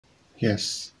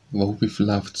Yes, what we've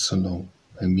loved so long,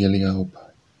 Amelia Opie.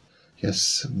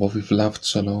 Yes, what we've loved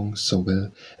so long, so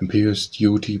well, Imperious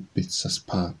duty bids us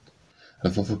part.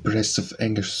 And of a breast of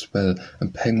anguish swell,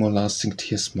 and pang more lasting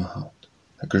tears my heart.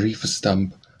 A grievous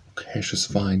dump, loquacious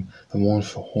vine, the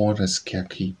mournful hoard I scarce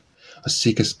keep. Or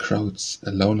seekest crowds,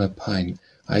 alone I pine,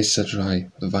 eyes are dry,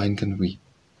 the vine can weep.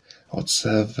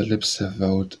 Whatsoe'er lips have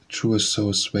vowed, truer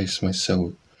soul sways my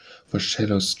soul. For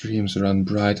shallow streams run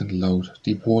bright and loud,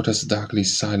 deep waters darkly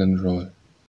silent roll.